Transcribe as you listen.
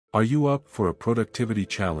Are you up for a productivity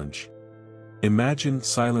challenge? Imagine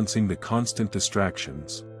silencing the constant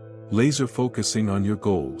distractions, laser focusing on your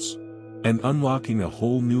goals, and unlocking a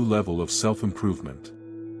whole new level of self-improvement.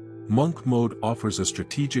 Monk Mode offers a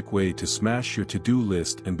strategic way to smash your to-do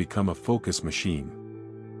list and become a focus machine.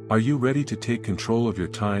 Are you ready to take control of your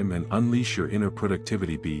time and unleash your inner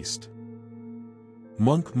productivity beast?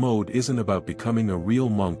 Monk Mode isn't about becoming a real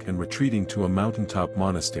monk and retreating to a mountaintop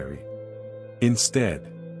monastery. Instead,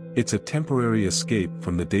 it's a temporary escape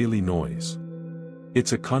from the daily noise.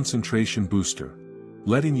 It's a concentration booster,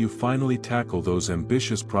 letting you finally tackle those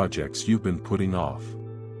ambitious projects you've been putting off.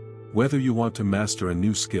 Whether you want to master a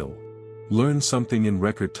new skill, learn something in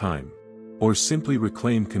record time, or simply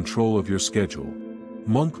reclaim control of your schedule,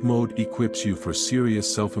 Monk Mode equips you for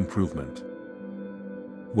serious self-improvement.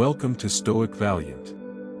 Welcome to Stoic Valiant.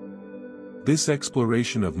 This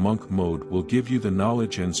exploration of Monk Mode will give you the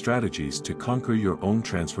knowledge and strategies to conquer your own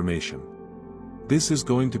transformation. This is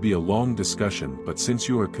going to be a long discussion, but since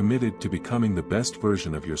you are committed to becoming the best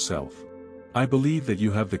version of yourself, I believe that you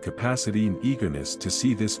have the capacity and eagerness to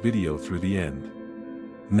see this video through the end.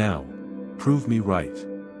 Now, prove me right.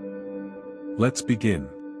 Let's begin.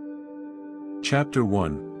 Chapter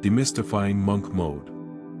 1: Demystifying Monk Mode.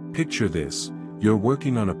 Picture this: you're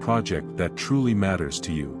working on a project that truly matters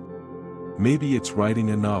to you. Maybe it's writing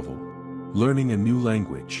a novel, learning a new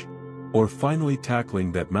language, or finally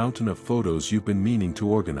tackling that mountain of photos you've been meaning to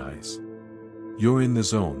organize. You're in the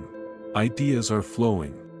zone, ideas are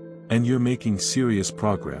flowing, and you're making serious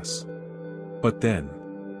progress. But then,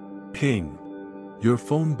 ping! Your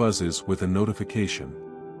phone buzzes with a notification.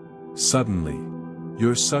 Suddenly,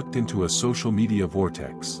 you're sucked into a social media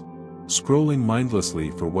vortex, scrolling mindlessly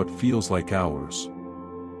for what feels like hours.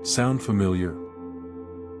 Sound familiar?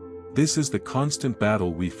 This is the constant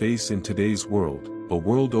battle we face in today's world, a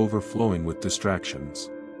world overflowing with distractions.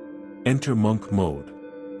 Enter Monk Mode,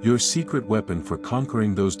 your secret weapon for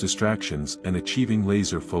conquering those distractions and achieving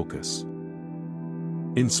laser focus.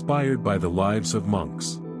 Inspired by the lives of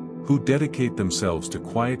monks, who dedicate themselves to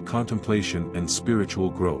quiet contemplation and spiritual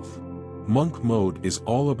growth, Monk Mode is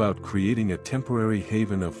all about creating a temporary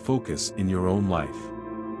haven of focus in your own life.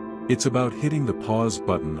 It's about hitting the pause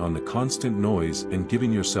button on the constant noise and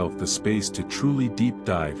giving yourself the space to truly deep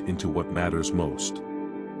dive into what matters most.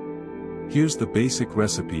 Here's the basic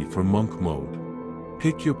recipe for Monk Mode.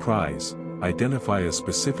 Pick your prize, identify a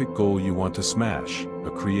specific goal you want to smash,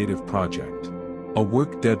 a creative project, a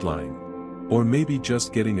work deadline, or maybe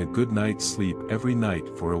just getting a good night's sleep every night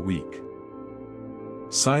for a week.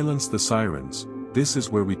 Silence the sirens. This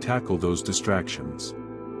is where we tackle those distractions.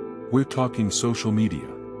 We're talking social media,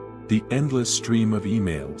 the endless stream of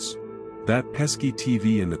emails, that pesky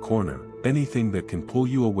TV in the corner, anything that can pull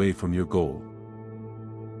you away from your goal.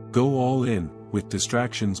 Go all in, with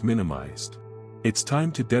distractions minimized. It's time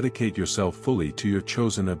to dedicate yourself fully to your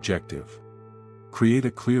chosen objective. Create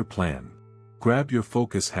a clear plan, grab your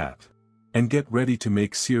focus hat, and get ready to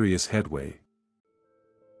make serious headway.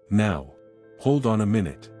 Now, hold on a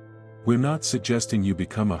minute. We're not suggesting you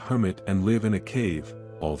become a hermit and live in a cave,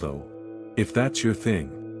 although, if that's your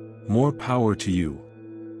thing, more power to you.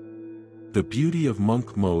 The beauty of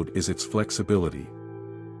Monk Mode is its flexibility.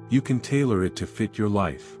 You can tailor it to fit your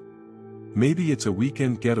life. Maybe it's a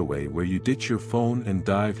weekend getaway where you ditch your phone and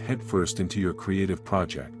dive headfirst into your creative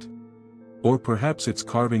project. Or perhaps it's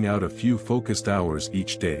carving out a few focused hours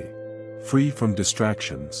each day, free from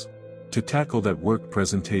distractions, to tackle that work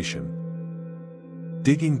presentation.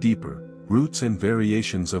 Digging deeper, roots and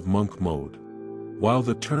variations of Monk Mode. While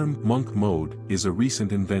the term Monk Mode is a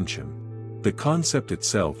recent invention, the concept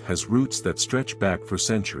itself has roots that stretch back for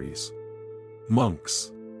centuries.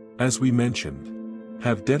 Monks, as we mentioned,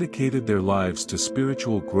 have dedicated their lives to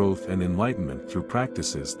spiritual growth and enlightenment through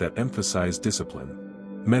practices that emphasize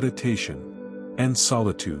discipline, meditation, and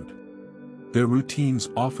solitude. Their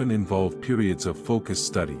routines often involve periods of focused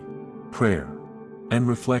study, prayer, and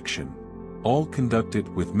reflection, all conducted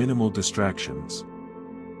with minimal distractions.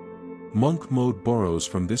 Monk Mode borrows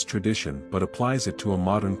from this tradition but applies it to a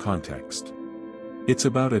modern context. It's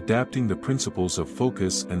about adapting the principles of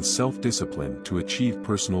focus and self-discipline to achieve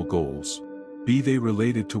personal goals, be they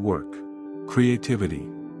related to work, creativity,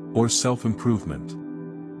 or self-improvement.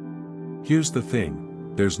 Here's the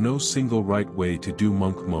thing: there's no single right way to do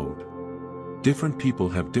Monk Mode. Different people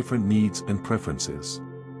have different needs and preferences.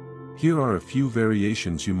 Here are a few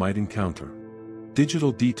variations you might encounter.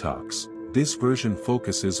 Digital detox. This version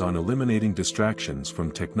focuses on eliminating distractions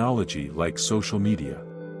from technology like social media,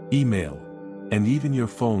 email, and even your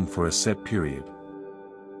phone for a set period.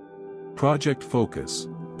 Project focus.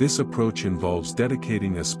 This approach involves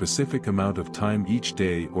dedicating a specific amount of time each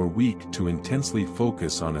day or week to intensely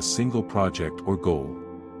focus on a single project or goal.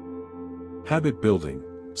 Habit building.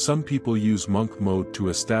 Some people use monk mode to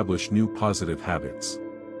establish new positive habits.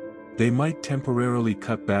 They might temporarily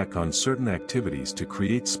cut back on certain activities to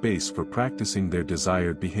create space for practicing their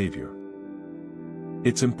desired behavior.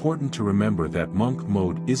 It's important to remember that monk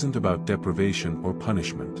mode isn't about deprivation or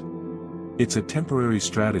punishment. It's a temporary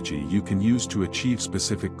strategy you can use to achieve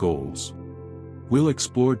specific goals. We'll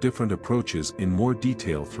explore different approaches in more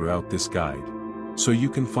detail throughout this guide, so you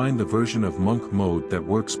can find the version of monk mode that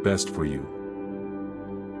works best for you.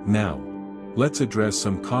 Now, let's address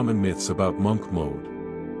some common myths about monk mode.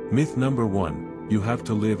 Myth number 1, you have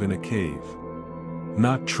to live in a cave.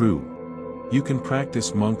 Not true. You can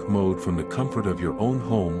practice monk mode from the comfort of your own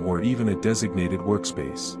home or even a designated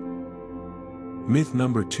workspace. Myth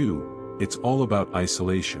number 2, it's all about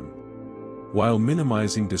isolation. While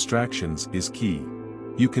minimizing distractions is key,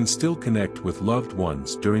 you can still connect with loved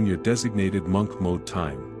ones during your designated monk mode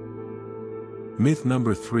time. Myth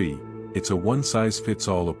number 3, it's a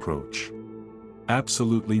one-size-fits-all approach.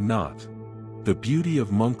 Absolutely not. The beauty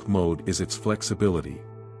of monk mode is its flexibility.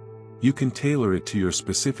 You can tailor it to your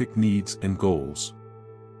specific needs and goals.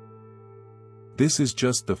 This is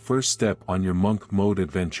just the first step on your monk mode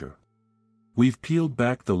adventure. We've peeled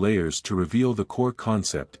back the layers to reveal the core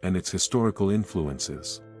concept and its historical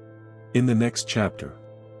influences. In the next chapter,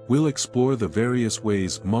 we'll explore the various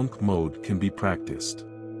ways monk mode can be practiced,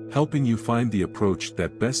 helping you find the approach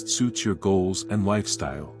that best suits your goals and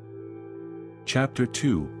lifestyle. Chapter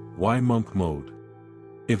 2, Why Monk Mode?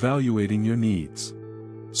 Evaluating your needs.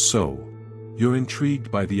 So, you're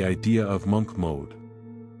intrigued by the idea of monk mode.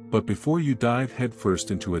 But before you dive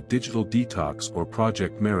headfirst into a digital detox or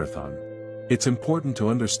project marathon, it's important to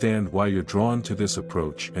understand why you're drawn to this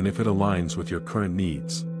approach and if it aligns with your current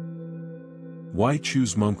needs. Why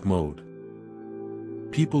choose monk mode?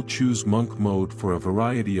 People choose monk mode for a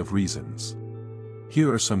variety of reasons.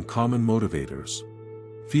 Here are some common motivators.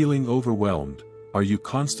 Feeling overwhelmed. Are you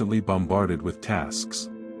constantly bombarded with tasks,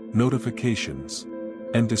 notifications,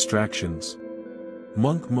 and distractions?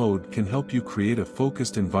 Monk mode can help you create a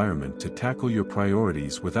focused environment to tackle your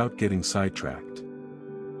priorities without getting sidetracked.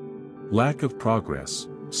 Lack of progress,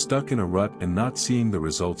 stuck in a rut and not seeing the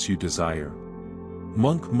results you desire.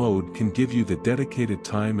 Monk mode can give you the dedicated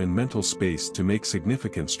time and mental space to make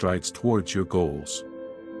significant strides towards your goals.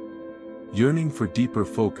 Yearning for deeper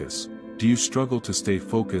focus. Do you struggle to stay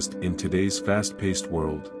focused in today's fast-paced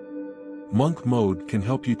world? Monk mode can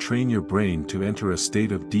help you train your brain to enter a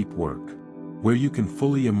state of deep work, where you can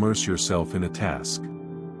fully immerse yourself in a task.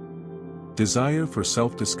 Desire for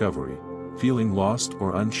self-discovery. Feeling lost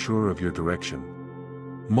or unsure of your direction.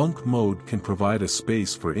 Monk mode can provide a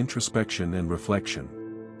space for introspection and reflection,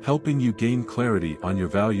 helping you gain clarity on your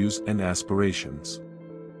values and aspirations.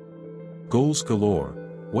 Goals galore.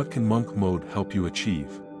 What can monk mode help you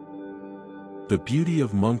achieve? The beauty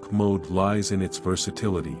of monk mode lies in its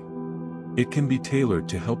versatility. It can be tailored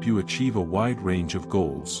to help you achieve a wide range of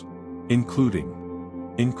goals,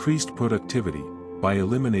 including increased productivity. By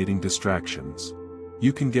eliminating distractions,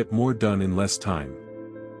 you can get more done in less time.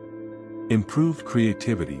 Improved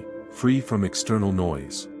creativity, free from external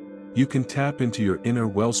noise. You can tap into your inner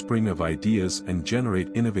wellspring of ideas and generate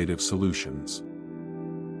innovative solutions.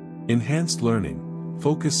 Enhanced learning.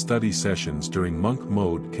 Focused study sessions during monk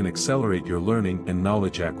mode can accelerate your learning and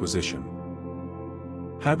knowledge acquisition.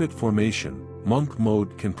 Habit formation. Monk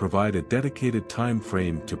mode can provide a dedicated time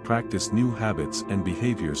frame to practice new habits and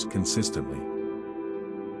behaviors consistently.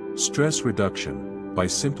 Stress reduction. By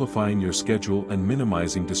simplifying your schedule and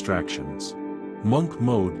minimizing distractions, monk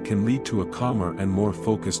mode can lead to a calmer and more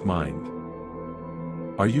focused mind.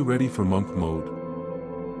 Are you ready for monk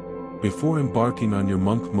mode? Before embarking on your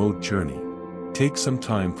monk mode journey, take some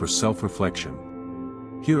time for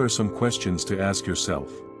self-reflection. Here are some questions to ask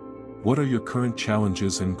yourself. What are your current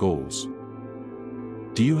challenges and goals?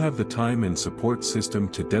 Do you have the time and support system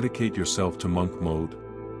to dedicate yourself to monk mode?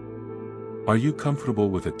 Are you comfortable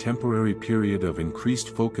with a temporary period of increased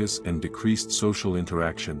focus and decreased social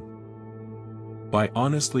interaction? By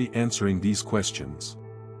honestly answering these questions,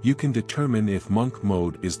 you can determine if monk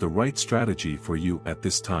mode is the right strategy for you at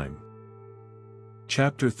this time.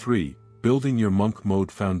 Chapter 3, Building Your Monk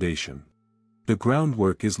Mode Foundation. The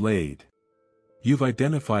groundwork is laid. You've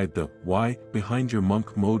identified the why behind your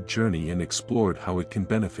monk mode journey and explored how it can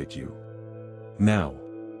benefit you. Now,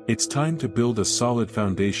 it's time to build a solid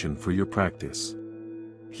foundation for your practice.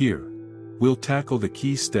 Here, we'll tackle the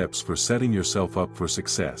key steps for setting yourself up for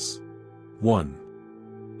success. 1.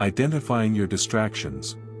 Identifying your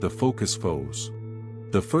distractions, the focus foes.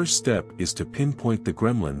 The first step is to pinpoint the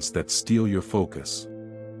gremlins that steal your focus.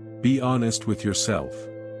 Be honest with yourself.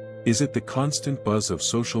 Is it the constant buzz of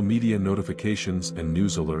social media notifications and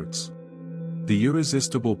news alerts? The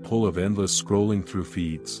irresistible pull of endless scrolling through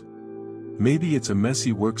feeds? Maybe it's a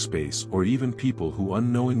messy workspace or even people who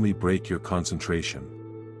unknowingly break your concentration.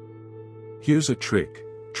 Here's a trick: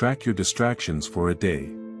 track your distractions for a day.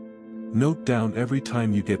 Note down every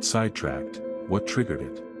time you get sidetracked, what triggered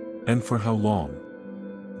it, and for how long.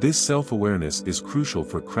 This self-awareness is crucial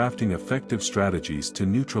for crafting effective strategies to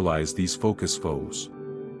neutralize these focus foes.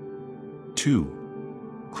 2.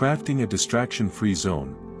 Crafting a distraction-free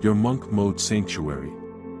zone, your monk mode sanctuary.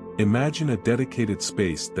 Imagine a dedicated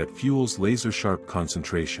space that fuels laser-sharp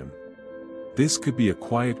concentration. This could be a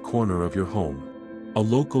quiet corner of your home, a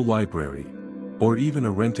local library, or even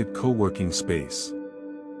a rented co-working space.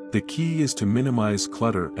 The key is to minimize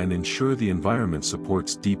clutter and ensure the environment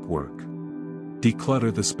supports deep work.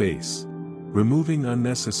 Declutter the space, removing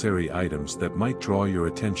unnecessary items that might draw your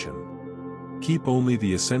attention. Keep only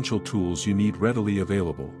the essential tools you need readily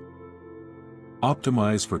available.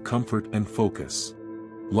 Optimize for comfort and focus.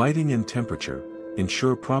 Lighting and temperature.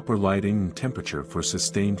 Ensure proper lighting and temperature for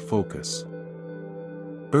sustained focus.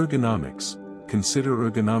 Ergonomics. Consider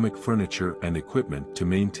ergonomic furniture and equipment to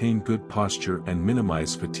maintain good posture and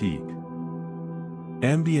minimize fatigue.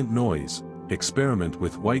 Ambient noise. Experiment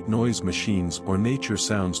with white noise machines or nature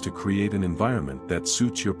sounds to create an environment that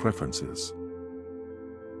suits your preferences.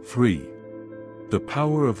 3. The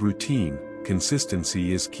power of routine.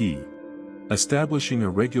 Consistency is key. Establishing a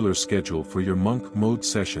regular schedule for your monk mode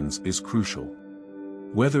sessions is crucial.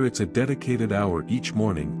 Whether it's a dedicated hour each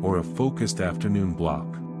morning or a focused afternoon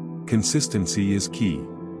block, consistency is key.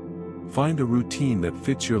 Find a routine that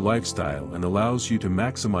fits your lifestyle and allows you to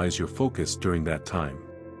maximize your focus during that time.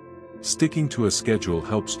 Sticking to a schedule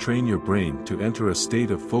helps train your brain to enter a state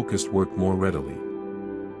of focused work more readily.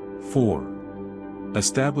 4.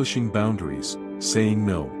 Establishing boundaries, saying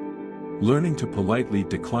no. Learning to politely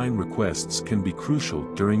decline requests can be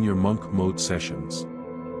crucial during your monk mode sessions.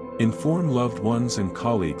 Inform loved ones and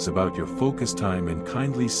colleagues about your focus time and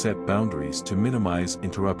kindly set boundaries to minimize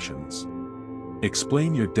interruptions.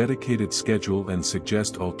 Explain your dedicated schedule and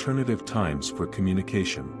suggest alternative times for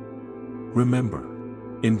communication. Remember,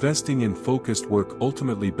 investing in focused work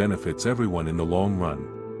ultimately benefits everyone in the long run.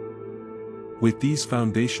 With these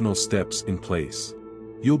foundational steps in place,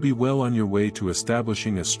 you'll be well on your way to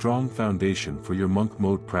establishing a strong foundation for your monk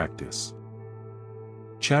mode practice.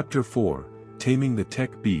 Chapter 4: Taming the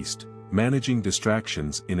Tech Beast, Managing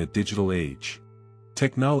Distractions in a Digital Age.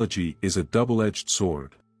 Technology is a double-edged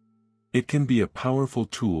sword. It can be a powerful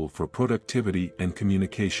tool for productivity and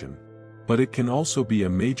communication, but it can also be a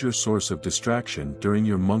major source of distraction during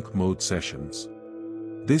your monk mode sessions.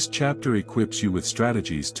 This chapter equips you with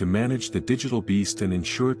strategies to manage the digital beast and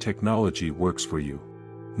ensure technology works for you,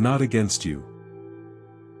 not against you.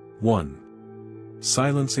 1.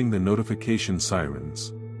 Silencing the notification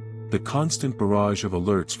sirens. The constant barrage of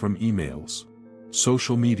alerts from emails,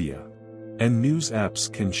 social media, and news apps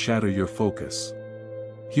can shatter your focus.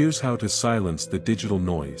 Here's how to silence the digital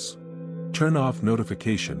noise. Turn off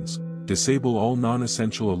notifications. Disable all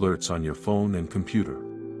non-essential alerts on your phone and computer.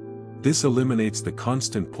 This eliminates the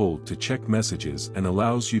constant pull to check messages and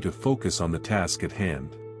allows you to focus on the task at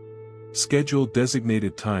hand. Schedule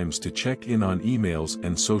designated times to check in on emails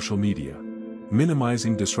and social media,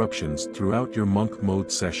 minimizing disruptions throughout your monk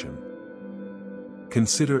mode session.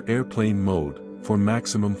 Consider airplane mode for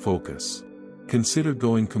maximum focus. Consider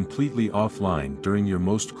going completely offline during your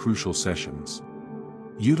most crucial sessions.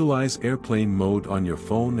 Utilize airplane mode on your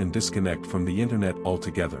phone and disconnect from the internet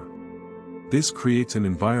altogether. This creates an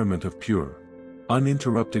environment of pure,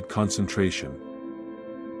 uninterrupted concentration.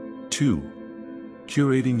 2.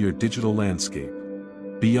 Curating your digital landscape.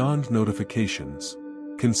 Beyond notifications,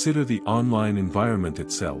 consider the online environment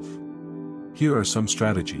itself. Here are some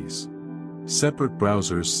strategies. Separate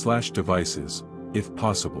browsers/devices, if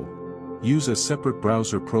possible. Use a separate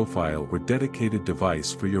browser profile or dedicated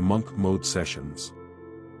device for your monk mode sessions.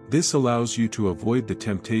 This allows you to avoid the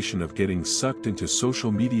temptation of getting sucked into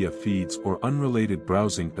social media feeds or unrelated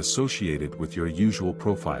browsing associated with your usual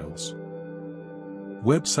profiles.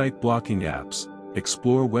 Website blocking apps.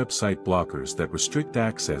 Explore website blockers that restrict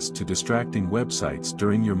access to distracting websites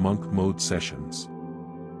during your monk mode sessions.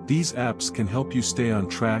 These apps can help you stay on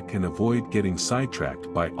track and avoid getting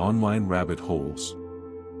sidetracked by online rabbit holes.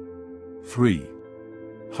 3.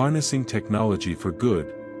 Harnessing technology for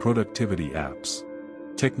good, productivity apps.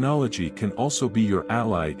 Technology can also be your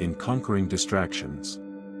ally in conquering distractions.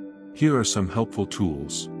 Here are some helpful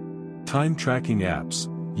tools. Time tracking apps.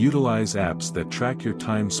 utilize apps that track your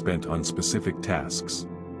time spent on specific tasks.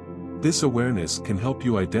 This awareness can help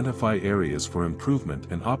you identify areas for improvement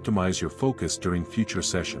and optimize your focus during future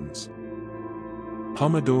sessions.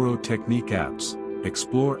 Pomodoro Technique apps.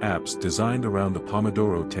 Explore apps designed around the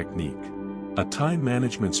Pomodoro Technique, a time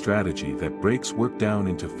management strategy that breaks work down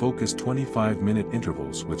into focused 25-minute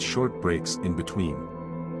intervals with short breaks in between.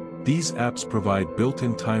 These apps provide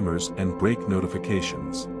built-in timers and break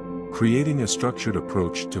notifications, creating a structured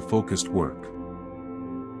approach to focused work.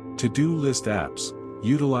 To-do list apps.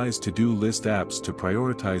 Utilize to-do list apps to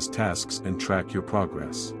prioritize tasks and track your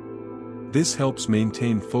progress. This helps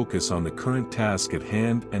maintain focus on the current task at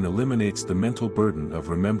hand and eliminates the mental burden of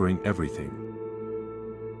remembering everything.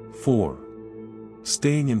 4.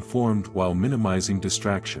 Staying informed while minimizing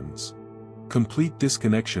distractions. Complete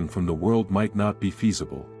disconnection from the world might not be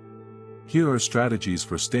feasible. Here are strategies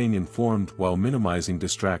for staying informed while minimizing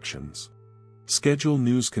distractions. Schedule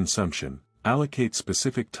news consumption. Allocate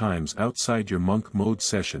specific times outside your monk mode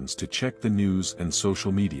sessions to check the news and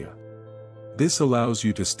social media. This allows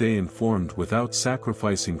you to stay informed without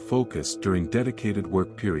sacrificing focus during dedicated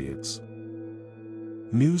work periods.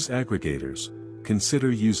 News aggregators. Consider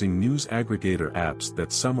using news aggregator apps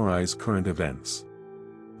that summarize current events.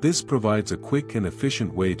 This provides a quick and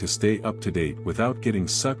efficient way to stay up to date without getting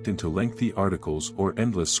sucked into lengthy articles or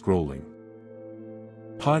endless scrolling.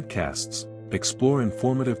 Podcasts. Explore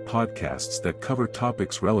informative podcasts that cover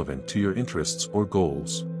topics relevant to your interests or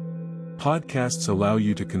goals. Podcasts allow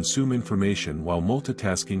you to consume information while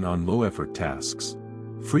multitasking on low-effort tasks,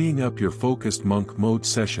 freeing up your focused monk mode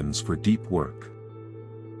sessions for deep work.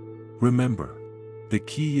 Remember, the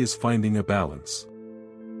key is finding a balance.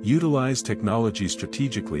 Utilize technology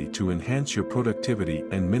strategically to enhance your productivity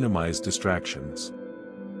and minimize distractions.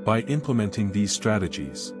 By implementing these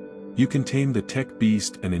strategies, you can tame the tech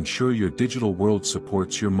beast and ensure your digital world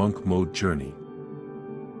supports your monk mode journey.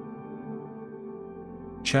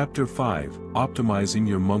 Chapter 5. Optimizing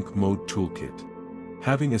your monk mode toolkit.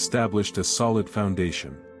 Having established a solid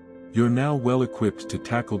foundation, you're now well equipped to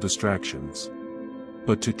tackle distractions.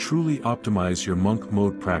 But to truly optimize your monk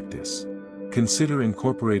mode practice, consider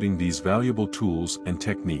incorporating these valuable tools and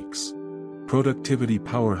techniques. Productivity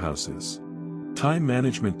powerhouses. Time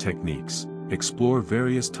management techniques. Explore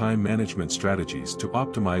various time management strategies to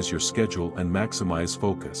optimize your schedule and maximize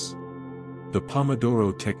focus. The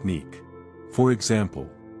Pomodoro Technique. For example,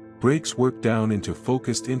 breaks work down into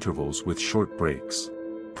focused intervals with short breaks,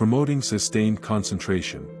 promoting sustained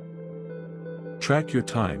concentration. Track your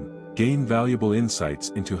time. Gain valuable insights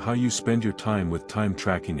into how you spend your time with time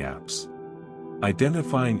tracking apps.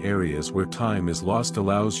 Identifying areas where time is lost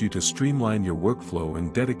allows you to streamline your workflow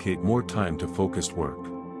and dedicate more time to focused work.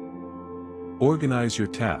 Organize your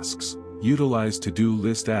tasks. Utilize to-do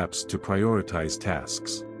list apps to prioritize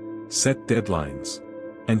tasks, set deadlines,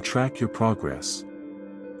 and track your progress.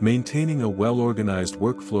 Maintaining a well-organized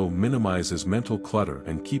workflow minimizes mental clutter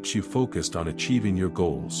and keeps you focused on achieving your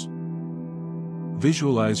goals.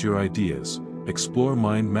 Visualize your ideas. Explore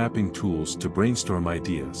mind mapping tools to brainstorm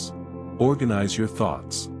ideas, organize your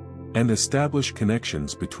thoughts, and establish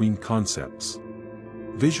connections between concepts.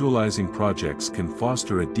 Visualizing projects can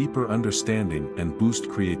foster a deeper understanding and boost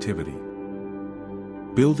creativity.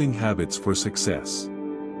 Building habits for success.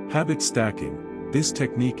 Habit stacking. This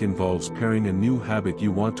technique involves pairing a new habit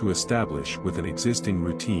you want to establish with an existing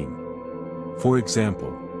routine. For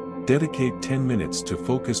example, dedicate 10 minutes to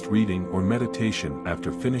focused reading or meditation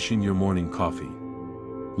after finishing your morning coffee.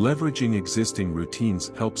 Leveraging existing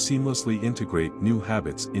routines helps seamlessly integrate new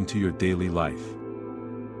habits into your daily life.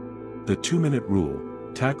 The 2-minute rule.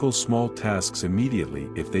 Tackle small tasks immediately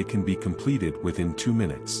if they can be completed within 2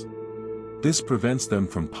 minutes. This prevents them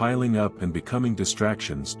from piling up and becoming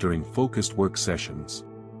distractions during focused work sessions.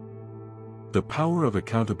 The power of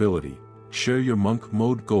accountability. Share your monk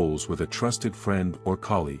mode goals with a trusted friend or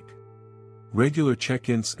colleague. Regular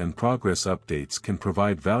check-ins and progress updates can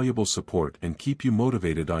provide valuable support and keep you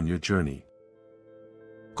motivated on your journey.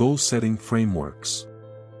 Goal-setting frameworks.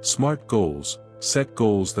 SMART goals. Set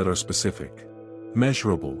goals that are specific,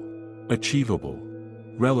 measurable, achievable,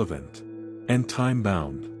 relevant, and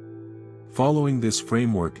time-bound. Following this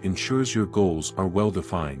framework ensures your goals are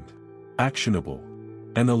well-defined, actionable,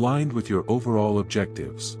 and aligned with your overall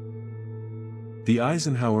objectives. The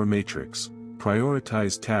Eisenhower Matrix.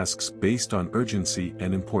 Prioritize tasks based on urgency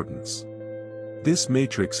and importance. This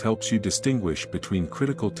matrix helps you distinguish between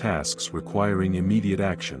critical tasks requiring immediate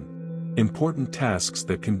action, important tasks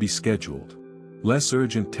that can be scheduled, less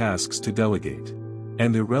urgent tasks to delegate,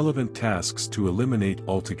 and irrelevant tasks to eliminate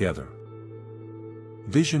altogether.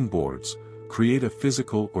 Vision boards. create a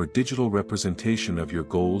physical or digital representation of your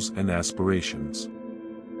goals and aspirations.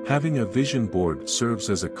 Having a vision board serves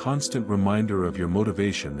as a constant reminder of your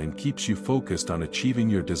motivation and keeps you focused on achieving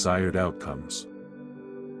your desired outcomes.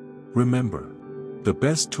 Remember, the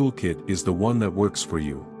best toolkit is the one that works for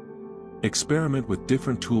you. Experiment with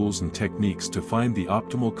different tools and techniques to find the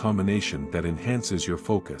optimal combination that enhances your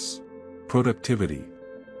focus, productivity,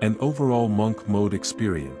 and overall monk mode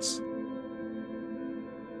experience.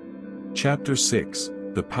 Chapter 6: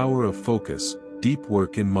 The Power of Focus, Deep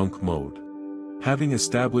Work in Monk Mode. Having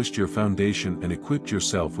established your foundation and equipped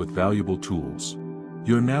yourself with valuable tools,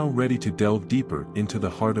 you're now ready to delve deeper into the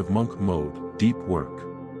heart of monk mode, deep work.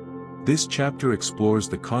 This chapter explores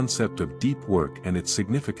the concept of deep work and its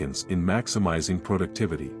significance in maximizing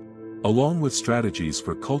productivity, along with strategies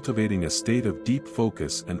for cultivating a state of deep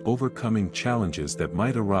focus and overcoming challenges that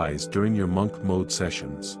might arise during your monk mode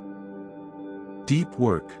sessions. Deep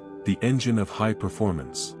work, the engine of high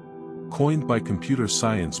performance. Coined by computer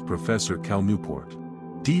science professor Cal Newport,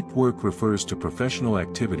 deep work refers to professional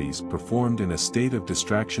activities performed in a state of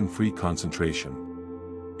distraction-free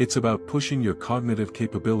concentration. It's about pushing your cognitive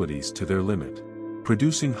capabilities to their limit,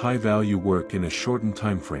 producing high-value work in a shortened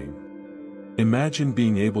time frame. Imagine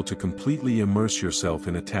being able to completely immerse yourself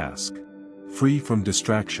in a task, free from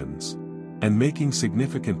distractions, and making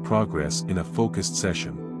significant progress in a focused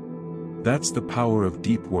session. That's the power of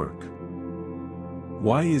deep work.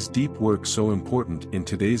 Why is deep work so important in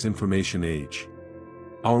today's information age?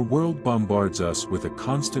 Our world bombards us with a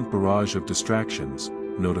constant barrage of distractions,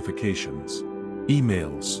 notifications,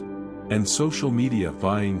 emails, and social media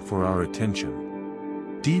vying for our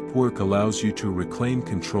attention. Deep work allows you to reclaim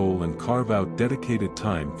control and carve out dedicated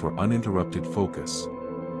time for uninterrupted focus.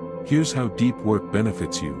 Here's how deep work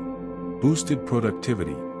benefits you. Boosted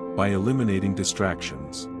productivity. By eliminating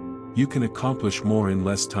distractions, you can accomplish more in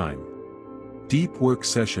less time. Deep work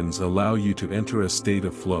sessions allow you to enter a state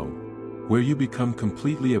of flow, where you become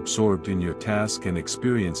completely absorbed in your task and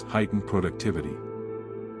experience heightened productivity.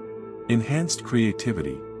 Enhanced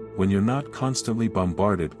creativity. When you're not constantly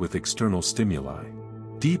bombarded with external stimuli,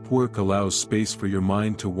 deep work allows space for your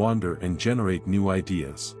mind to wander and generate new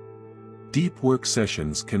ideas. Deep work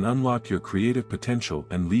sessions can unlock your creative potential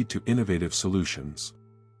and lead to innovative solutions.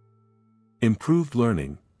 Improved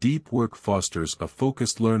learning. Deep work fosters a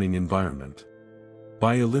focused learning environment.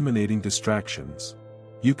 By eliminating distractions,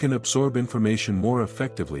 you can absorb information more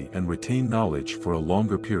effectively and retain knowledge for a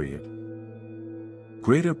longer period.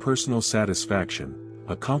 Greater personal satisfaction.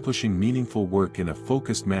 Accomplishing meaningful work in a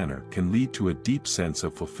focused manner can lead to a deep sense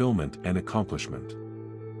of fulfillment and accomplishment.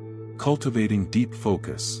 Cultivating deep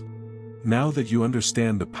focus. Now that you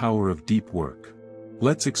understand the power of deep work,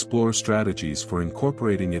 let's explore strategies for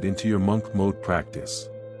incorporating it into your monk mode practice.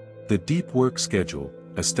 The deep work schedule.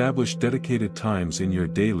 Establish dedicated times in your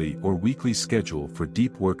daily or weekly schedule for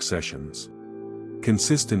deep work sessions.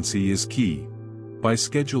 Consistency is key. By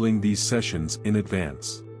scheduling these sessions in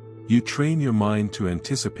advance, you train your mind to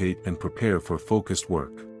anticipate and prepare for focused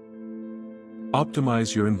work.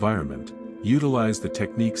 Optimize your environment. Utilize the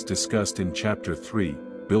techniques discussed in Chapter 3,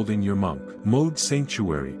 Building Your Monk Mode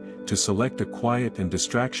Sanctuary, to select a quiet and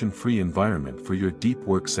distraction-free environment for your deep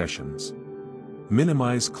work sessions.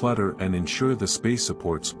 Minimize clutter and ensure the space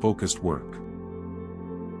supports focused work.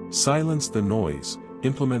 Silence the noise.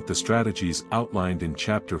 Implement the strategies outlined in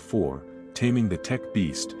Chapter 4, Taming the Tech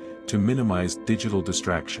Beast, to minimize digital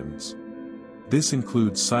distractions. This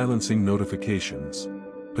includes silencing notifications,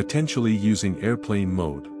 potentially using airplane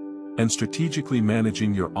mode, and strategically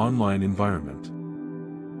managing your online environment.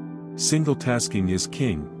 Single-tasking is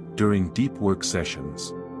king. During deep work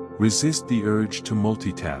sessions, resist the urge to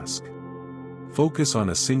multitask. Focus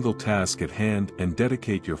on a single task at hand and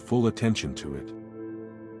dedicate your full attention to it.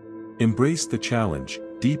 Embrace the challenge.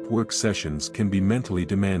 Deep work sessions can be mentally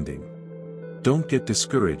demanding. Don't get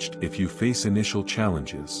discouraged if you face initial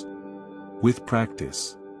challenges. With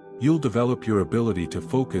practice, you'll develop your ability to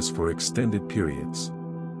focus for extended periods.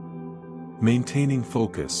 Maintaining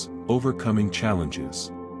focus, overcoming challenges.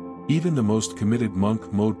 Even the most committed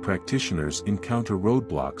monk mode practitioners encounter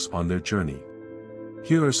roadblocks on their journey.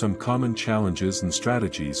 Here are some common challenges and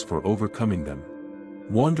strategies for overcoming them.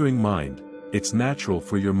 Wandering mind. It's natural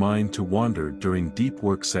for your mind to wander during deep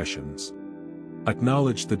work sessions.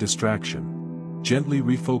 Acknowledge the distraction. Gently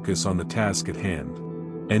refocus on the task at hand.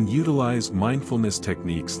 And utilize mindfulness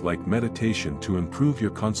techniques like meditation to improve your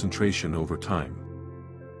concentration over time.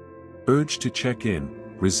 Urge to check in.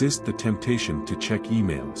 Resist the temptation to check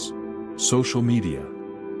emails, social media,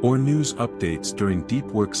 or news updates during deep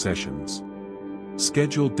work sessions.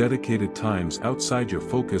 Schedule dedicated times outside your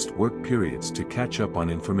focused work periods to catch up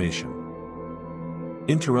on information.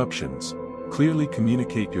 Interruptions. Clearly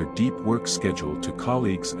communicate your deep work schedule to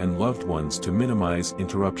colleagues and loved ones to minimize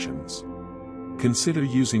interruptions. Consider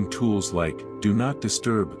using tools like Do Not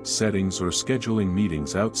Disturb settings or scheduling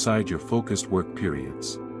meetings outside your focused work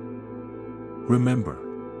periods. Remember,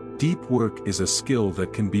 deep work is a skill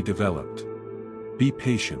that can be developed. Be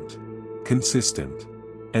patient, consistent,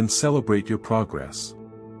 and celebrate your progress.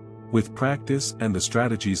 With practice and the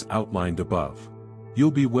strategies outlined above, you'll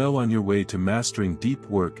be well on your way to mastering deep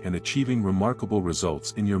work and achieving remarkable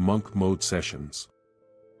results in your monk mode sessions.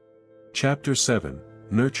 Chapter 7: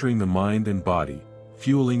 Nurturing the Mind and Body,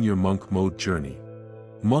 Fueling Your Monk Mode Journey.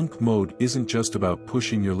 Monk mode isn't just about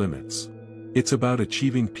pushing your limits. It's about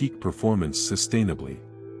achieving peak performance sustainably.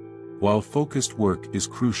 While focused work is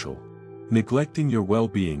crucial, neglecting your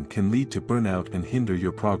well-being can lead to burnout and hinder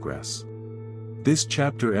your progress. This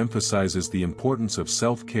chapter emphasizes the importance of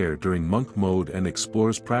self-care during monk mode and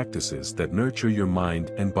explores practices that nurture your mind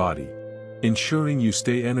and body, ensuring you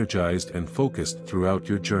stay energized and focused throughout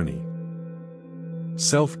your journey.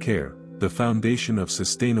 Self-care, the foundation of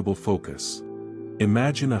sustainable focus.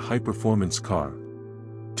 Imagine a high-performance car.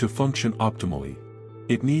 To function optimally,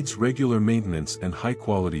 it needs regular maintenance and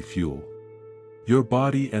high-quality fuel. Your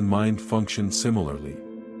body and mind function similarly.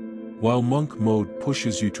 While monk mode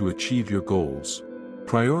pushes you to achieve your goals,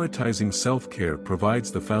 prioritizing self-care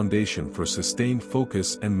provides the foundation for sustained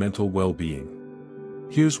focus and mental well-being.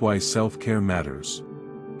 Here's why self-care matters.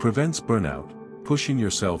 Prevents burnout. Pushing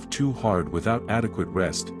yourself too hard without adequate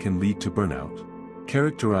rest can lead to burnout,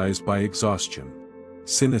 characterized by exhaustion,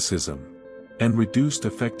 cynicism, and reduced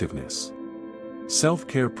effectiveness.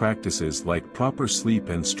 Self-care practices like proper sleep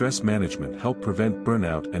and stress management help prevent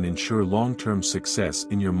burnout and ensure long-term success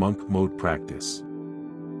in your monk mode practice.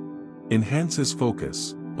 Enhances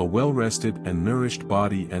focus. A well-rested and nourished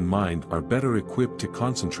body and mind are better equipped to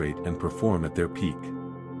concentrate and perform at their peak.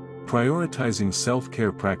 Prioritizing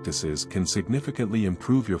self-care practices can significantly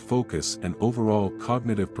improve your focus and overall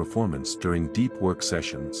cognitive performance during deep work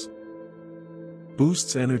sessions.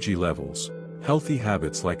 Boosts energy levels. Healthy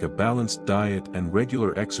habits like a balanced diet and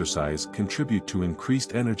regular exercise contribute to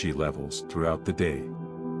increased energy levels throughout the day.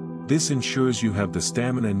 This ensures you have the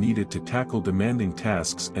stamina needed to tackle demanding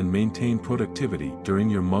tasks and maintain productivity during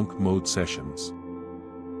your monk mode sessions.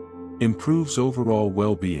 Improves overall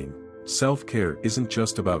well-being. Self-care isn't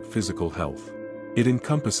just about physical health. It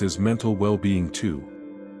encompasses mental well-being too.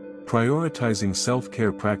 Prioritizing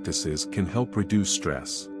self-care practices can help reduce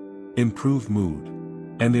stress, improve mood,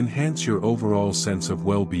 and enhance your overall sense of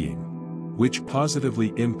well-being, which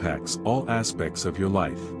positively impacts all aspects of your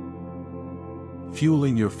life.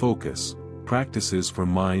 Fueling your focus. Practices for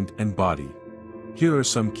mind and body. Here are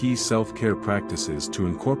some key self-care practices to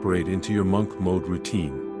incorporate into your monk mode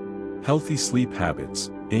routine. Healthy sleep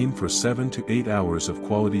habits. Aim for 7 to 8 hours of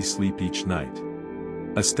quality sleep each night.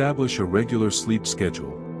 Establish a regular sleep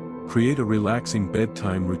schedule. Create a relaxing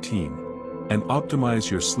bedtime routine, and optimize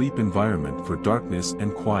your sleep environment for darkness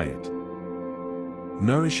and quiet.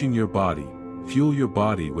 Nourishing your body. Fuel your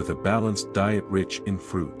body with a balanced diet rich in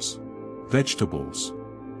fruits, vegetables,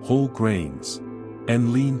 whole grains,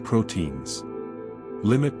 and lean proteins.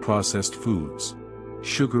 Limit processed foods,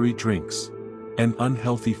 sugary drinks, and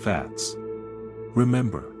unhealthy fats.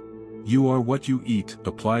 Remember, you are what you eat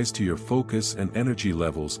applies to your focus and energy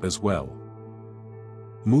levels as well.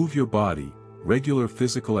 Move your body. Regular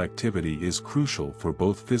physical activity is crucial for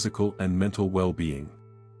both physical and mental well-being.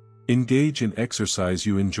 Engage in exercise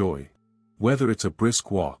you enjoy, whether it's a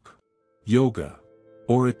brisk walk, yoga,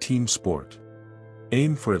 or a team sport.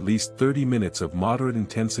 Aim for at least 30 minutes of moderate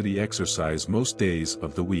intensity exercise most days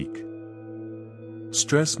of the week.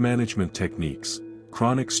 Stress management techniques.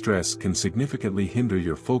 Chronic stress can significantly hinder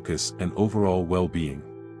your focus and overall well-being.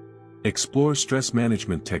 Explore stress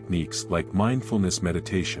management techniques like mindfulness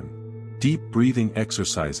meditation, deep breathing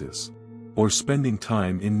exercises, or spending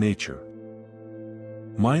time in nature.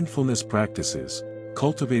 Mindfulness practices.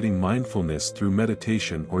 Cultivating mindfulness through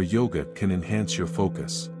meditation or yoga can enhance your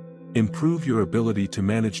focus, improve your ability to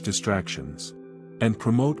manage distractions, and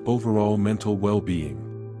promote overall mental well-being.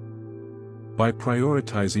 By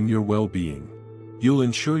prioritizing your well-being, you'll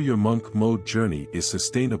ensure your monk mode journey is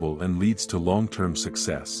sustainable and leads to long-term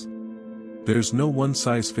success. There's no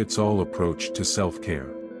one-size-fits-all approach to self-care.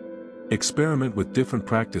 Experiment with different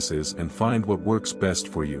practices and find what works best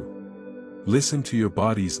for you. Listen to your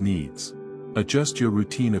body's needs, adjust your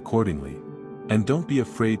routine accordingly, and don't be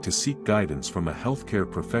afraid to seek guidance from a healthcare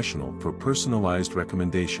professional for personalized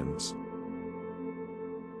recommendations.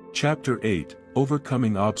 Chapter 8: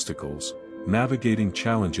 Overcoming Obstacles, Navigating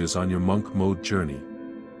Challenges on Your Monk Mode Journey.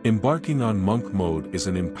 Embarking on monk mode is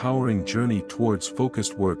an empowering journey towards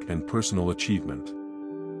focused work and personal achievement.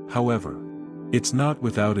 However, it's not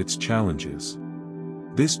without its challenges.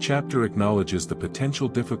 This chapter acknowledges the potential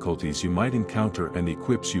difficulties you might encounter and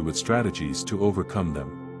equips you with strategies to overcome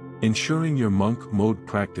them, ensuring your monk mode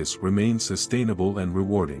practice remains sustainable and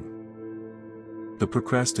rewarding. The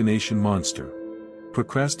procrastination monster.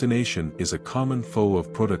 Procrastination is a common foe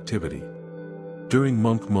of productivity. During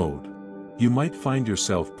monk mode, you might find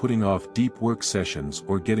yourself putting off deep work sessions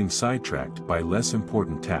or getting sidetracked by less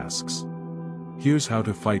important tasks. Here's how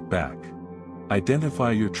to fight back.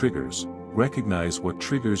 Identify your triggers. Recognize what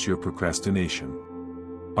triggers your procrastination.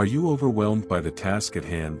 Are you overwhelmed by the task at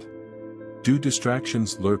hand? Do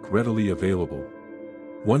distractions lurk readily available?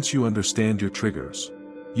 Once you understand your triggers,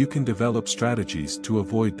 you can develop strategies to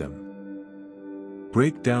avoid them.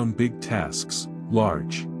 Break down big tasks.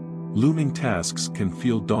 Large, looming tasks can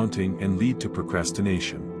feel daunting and lead to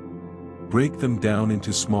procrastination. Break them down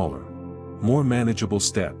into smaller, more manageable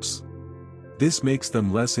steps. This makes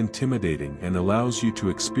them less intimidating and allows you to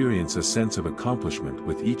experience a sense of accomplishment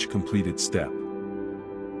with each completed step.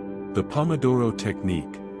 The Pomodoro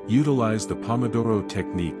Technique. Utilize the Pomodoro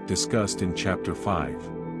Technique discussed in Chapter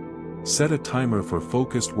 5. Set a timer for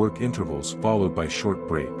focused work intervals followed by short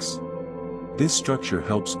breaks. This structure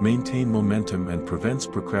helps maintain momentum and prevents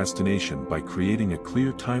procrastination by creating a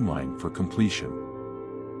clear timeline for completion.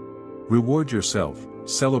 Reward yourself.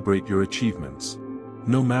 Celebrate your achievements,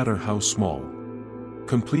 no matter how small.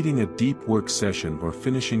 Completing a deep work session or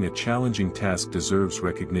finishing a challenging task deserves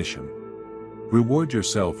recognition. Reward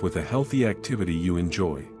yourself with a healthy activity you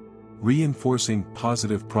enjoy, reinforcing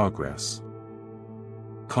positive progress.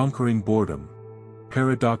 Conquering boredom.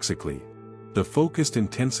 Paradoxically, the focused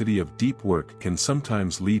intensity of deep work can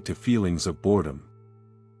sometimes lead to feelings of boredom.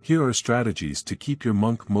 Here are strategies to keep your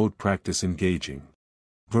monk mode practice engaging.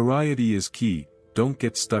 Variety is key. Don't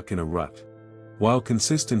get stuck in a rut. While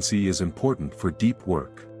consistency is important for deep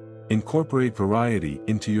work, incorporate variety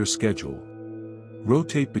into your schedule.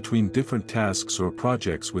 Rotate between different tasks or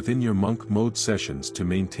projects within your monk mode sessions to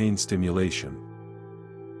maintain stimulation.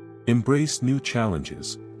 Embrace new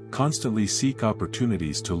challenges. Constantly seek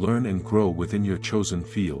opportunities to learn and grow within your chosen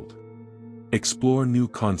field. Explore new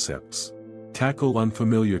concepts. Tackle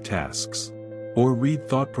unfamiliar tasks. Or read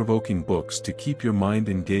thought-provoking books to keep your mind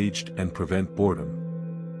engaged and prevent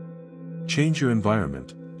boredom. Change your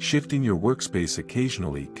environment. Shifting your workspace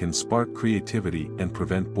occasionally can spark creativity and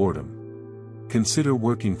prevent boredom. Consider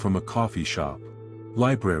working from a coffee shop,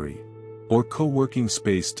 library, or co-working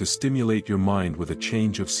space to stimulate your mind with a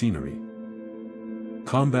change of scenery.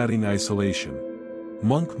 Combating isolation.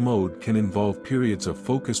 Monk mode can involve periods of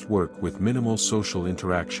focused work with minimal social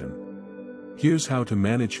interaction. Here's how to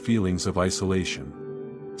manage feelings of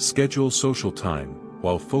isolation. Schedule social time.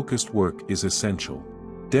 While focused work is essential,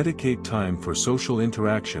 dedicate time for social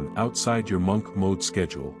interaction outside your monk mode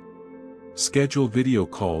schedule. Schedule video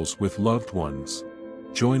calls with loved ones.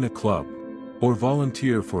 Join a club, or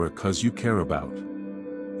volunteer for a cause you care about.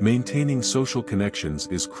 Maintaining social connections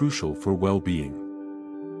is crucial for well-being.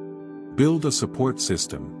 Build a support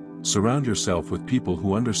system. Surround yourself with people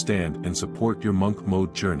who understand and support your monk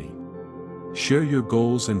mode journey. Share your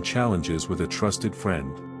goals and challenges with a trusted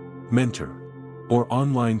friend, mentor, or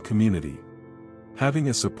online community. Having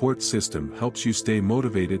a support system helps you stay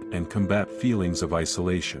motivated and combat feelings of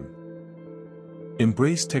isolation.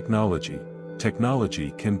 Embrace technology.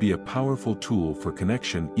 Technology can be a powerful tool for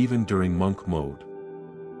connection even during monk mode.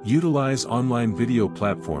 Utilize online video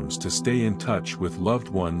platforms to stay in touch with loved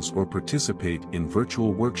ones or participate in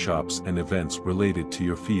virtual workshops and events related to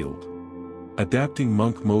your field. Adapting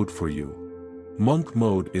monk mode for you. Monk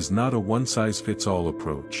mode is not a one-size-fits-all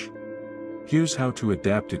approach. Here's how to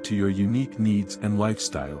adapt it to your unique needs and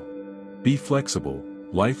lifestyle. Be flexible.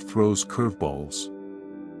 Life throws curveballs.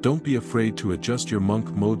 Don't be afraid to adjust your monk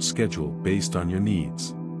mode schedule based on your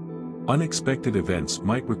needs. Unexpected events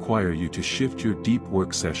might require you to shift your deep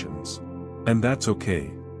work sessions. And that's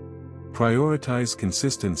okay. Prioritize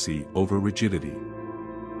consistency over rigidity.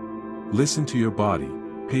 Listen to your body.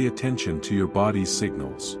 Pay attention to your body's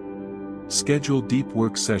signals. Schedule deep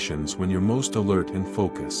work sessions when you're most alert and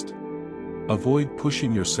focused. Avoid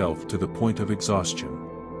pushing yourself to the point of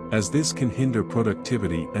exhaustion, as this can hinder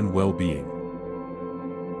productivity and well-being.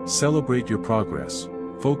 Celebrate your progress.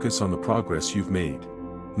 Focus on the progress you've made,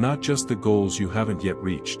 not just the goals you haven't yet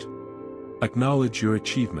reached. Acknowledge your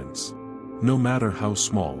achievements, no matter how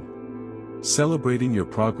small. Celebrating your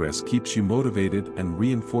progress keeps you motivated and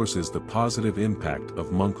reinforces the positive impact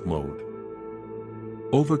of monk mode.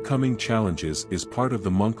 Overcoming challenges is part of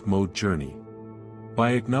the monk mode journey.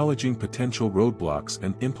 By acknowledging potential roadblocks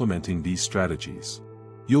and implementing these strategies,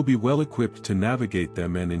 you'll be well equipped to navigate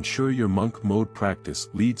them and ensure your monk mode practice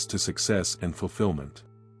leads to success and fulfillment.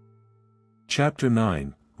 Chapter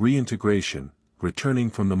 9, Reintegration, Returning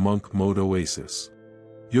from the Monk Mode Oasis.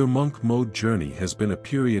 Your monk mode journey has been a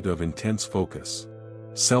period of intense focus,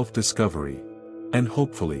 self-discovery, and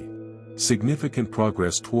hopefully, significant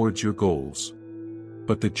progress towards your goals.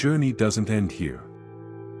 But the journey doesn't end here.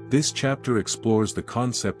 This chapter explores the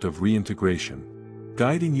concept of reintegration,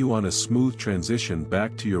 guiding you on a smooth transition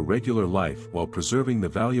back to your regular life while preserving the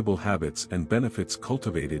valuable habits and benefits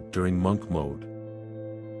cultivated during monk mode.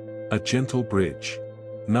 A gentle bridge,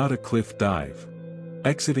 not a cliff dive.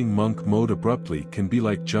 Exiting monk mode abruptly can be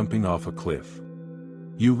like jumping off a cliff.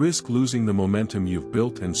 You risk losing the momentum you've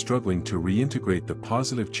built and struggling to reintegrate the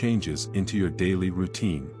positive changes into your daily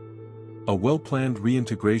routine. A well-planned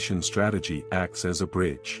reintegration strategy acts as a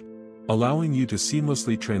bridge, allowing you to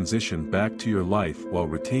seamlessly transition back to your life while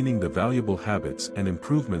retaining the valuable habits and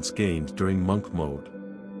improvements gained during monk mode.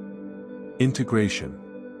 Integration,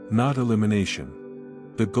 not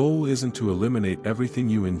elimination. The goal isn't to eliminate everything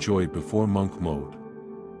you enjoyed before monk mode.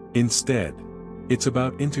 Instead, it's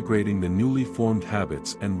about integrating the newly formed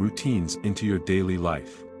habits and routines into your daily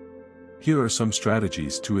life. Here are some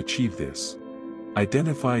strategies to achieve this.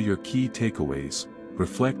 Identify your key takeaways,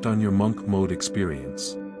 reflect on your monk mode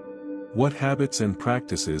experience. What habits and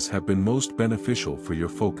practices have been most beneficial for your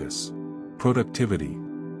focus, productivity,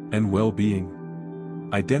 and well-being?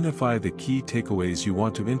 Identify the key takeaways you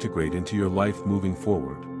want to integrate into your life moving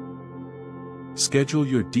forward. Schedule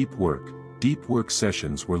your deep work. Deep work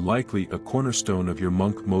sessions were likely a cornerstone of your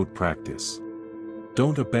monk mode practice.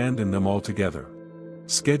 Don't abandon them altogether.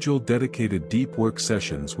 Schedule dedicated deep work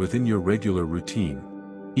sessions within your regular routine,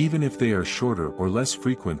 even if they are shorter or less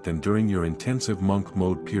frequent than during your intensive monk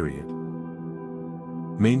mode period.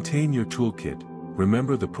 Maintain your toolkit.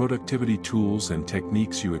 Remember the productivity tools and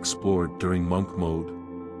techniques you explored during monk mode.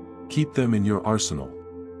 Keep them in your arsenal.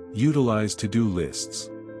 Utilize to-do lists,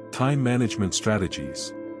 time management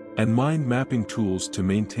strategies, and mind mapping tools to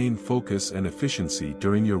maintain focus and efficiency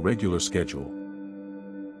during your regular schedule.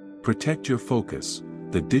 Protect your focus.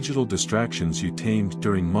 The digital distractions you tamed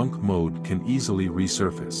during monk mode can easily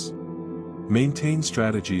resurface. Maintain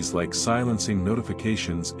strategies like silencing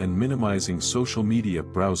notifications and minimizing social media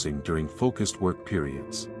browsing during focused work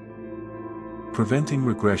periods. Preventing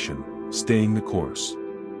regression, staying the course.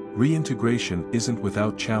 Reintegration isn't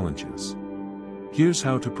without challenges. Here's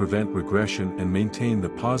how to prevent regression and maintain the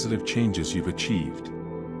positive changes you've achieved.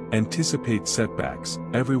 Anticipate setbacks.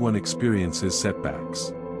 Everyone experiences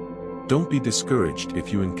setbacks. Don't be discouraged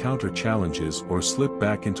if you encounter challenges or slip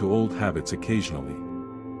back into old habits occasionally.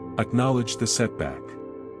 Acknowledge the setback,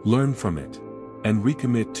 learn from it, and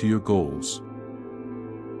recommit to your goals.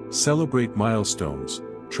 Celebrate milestones.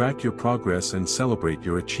 Track your progress and celebrate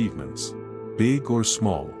your achievements, big or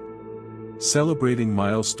small. Celebrating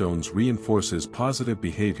milestones reinforces positive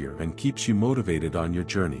behavior and keeps you motivated on your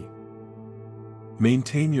journey.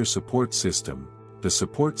 Maintain your support system. The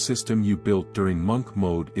support system you built during monk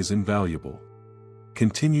mode is invaluable.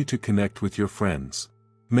 Continue to connect with your friends,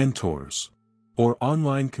 mentors, or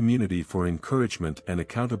online community for encouragement and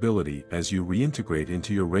accountability as you reintegrate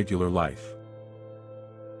into your regular life.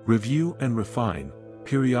 Review and refine.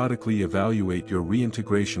 Periodically evaluate your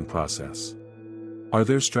reintegration process. Are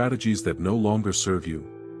there strategies that no longer serve you?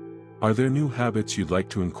 Are there new habits you'd like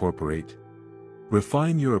to incorporate?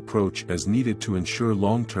 Refine your approach as needed to ensure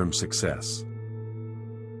long-term success.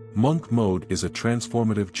 Monk mode is a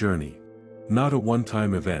transformative journey, not a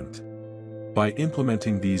one-time event. By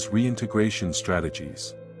implementing these reintegration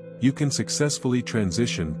strategies, you can successfully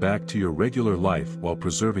transition back to your regular life while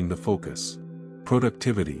preserving the focus,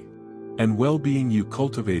 productivity, and well-being you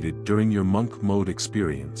cultivated during your monk mode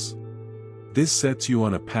experience. This sets you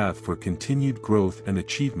on a path for continued growth and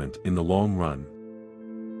achievement in the long run.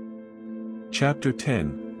 Chapter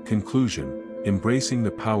 10, Conclusion, Embracing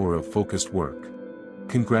the Power of Focused Work.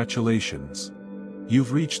 Congratulations!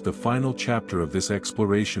 You've reached the final chapter of this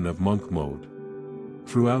exploration of monk mode.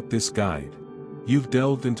 Throughout this guide, you've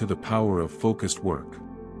delved into the power of focused work,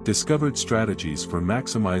 discovered strategies for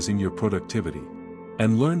maximizing your productivity,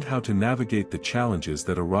 and learned how to navigate the challenges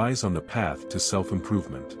that arise on the path to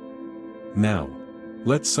self-improvement. Now,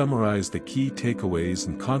 let's summarize the key takeaways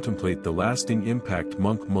and contemplate the lasting impact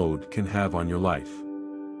monk mode can have on your life.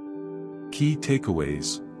 Key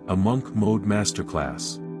takeaways: a monk mode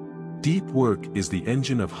masterclass. Deep work is the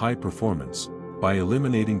engine of high performance. By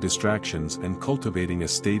eliminating distractions and cultivating a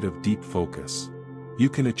state of deep focus, you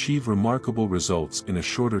can achieve remarkable results in a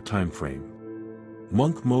shorter time frame.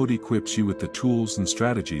 Monk mode equips you with the tools and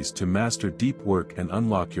strategies to master deep work and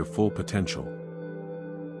unlock your full potential.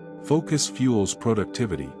 Focus fuels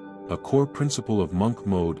productivity. A core principle of monk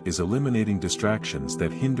mode is eliminating distractions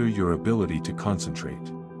that hinder your ability to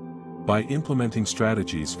concentrate. By implementing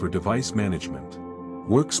strategies for device management,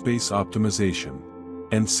 workspace optimization,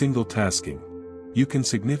 and single tasking, you can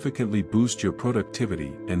significantly boost your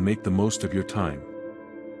productivity and make the most of your time.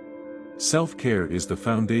 Self-care is the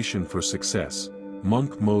foundation for success.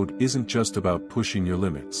 Monk mode isn't just about pushing your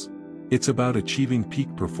limits. It's about achieving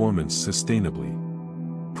peak performance sustainably.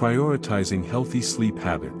 Prioritizing healthy sleep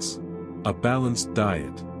habits, a balanced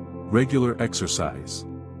diet, regular exercise,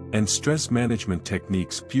 and stress management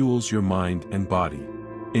techniques fuels your mind and body,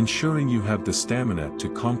 ensuring you have the stamina to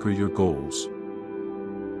conquer your goals.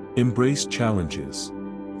 Embrace challenges.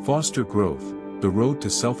 Foster growth. The road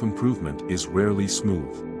to self-improvement is rarely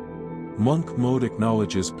smooth. Monk mode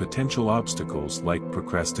acknowledges potential obstacles like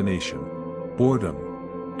procrastination,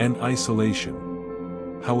 boredom, and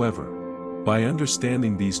isolation. However, by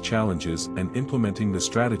understanding these challenges and implementing the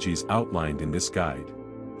strategies outlined in this guide,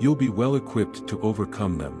 you'll be well equipped to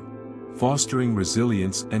overcome them, fostering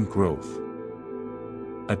resilience and growth.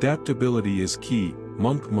 Adaptability is key.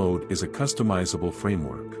 Monk mode is a customizable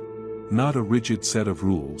framework, not a rigid set of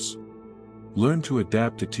rules. Learn to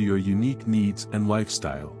adapt it to your unique needs and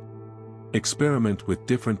lifestyle. Experiment with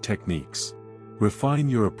different techniques, refine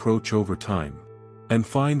your approach over time, and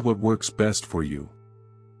find what works best for you.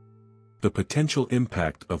 The potential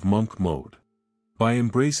impact of monk mode. By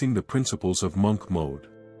embracing the principles of monk mode,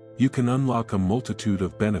 you can unlock a multitude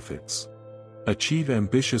of benefits. Achieve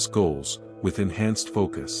ambitious goals with enhanced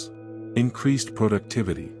focus, increased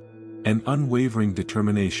productivity, and unwavering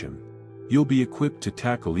determination. You'll be equipped to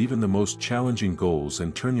tackle even the most challenging goals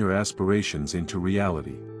and turn your aspirations into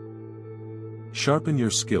reality. Sharpen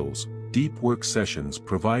your skills. Deep work sessions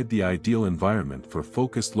provide the ideal environment for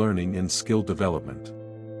focused learning and skill development.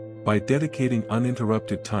 By dedicating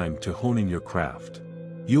uninterrupted time to honing your craft,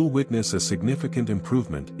 you'll witness a significant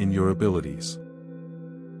improvement in your abilities.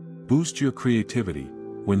 Boost your creativity.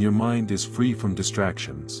 When your mind is free from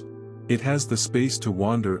distractions, it has the space to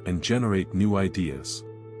wander and generate new ideas.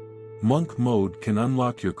 Monk mode can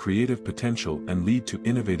unlock your creative potential and lead to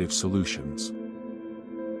innovative solutions.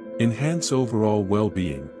 Enhance overall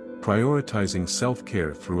well-being. Prioritizing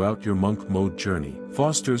self-care throughout your monk mode journey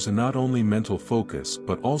fosters not only mental focus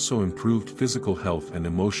but also improved physical health and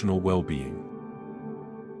emotional well-being.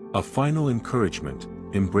 A final encouragement: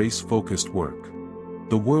 embrace focused work.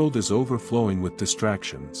 The world is overflowing with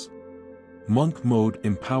distractions. Monk mode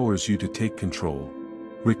empowers you to take control,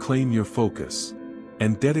 reclaim your focus,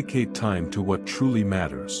 and dedicate time to what truly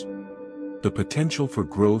matters. The potential for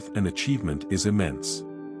growth and achievement is immense.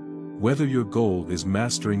 Whether your goal is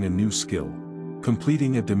mastering a new skill,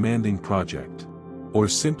 completing a demanding project, or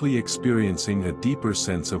simply experiencing a deeper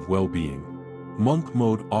sense of well-being, monk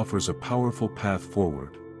mode offers a powerful path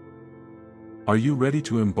forward. Are you ready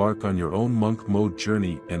to embark on your own monk mode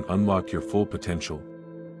journey and unlock your full potential?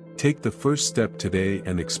 Take the first step today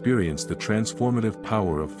and experience the transformative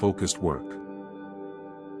power of focused work.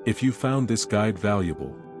 If you found this guide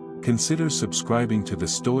valuable, consider subscribing to the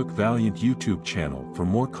Stoic Valiant YouTube channel for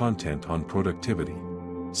more content on productivity,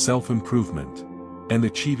 self-improvement, and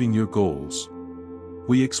achieving your goals.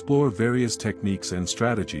 We explore various techniques and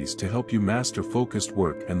strategies to help you master focused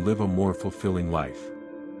work and live a more fulfilling life.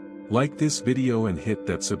 Like this video and hit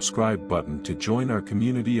that subscribe button to join our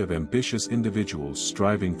community of ambitious individuals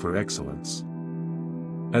striving for excellence.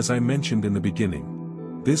 As I mentioned in the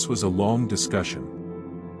beginning, this was a long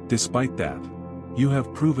discussion. Despite that, you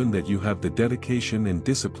have proven that you have the dedication and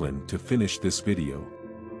discipline to finish this video.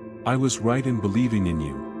 I was right in believing in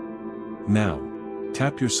you. Now,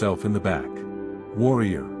 tap yourself in the back.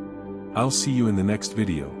 Warrior. I'll see you in the next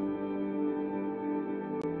video.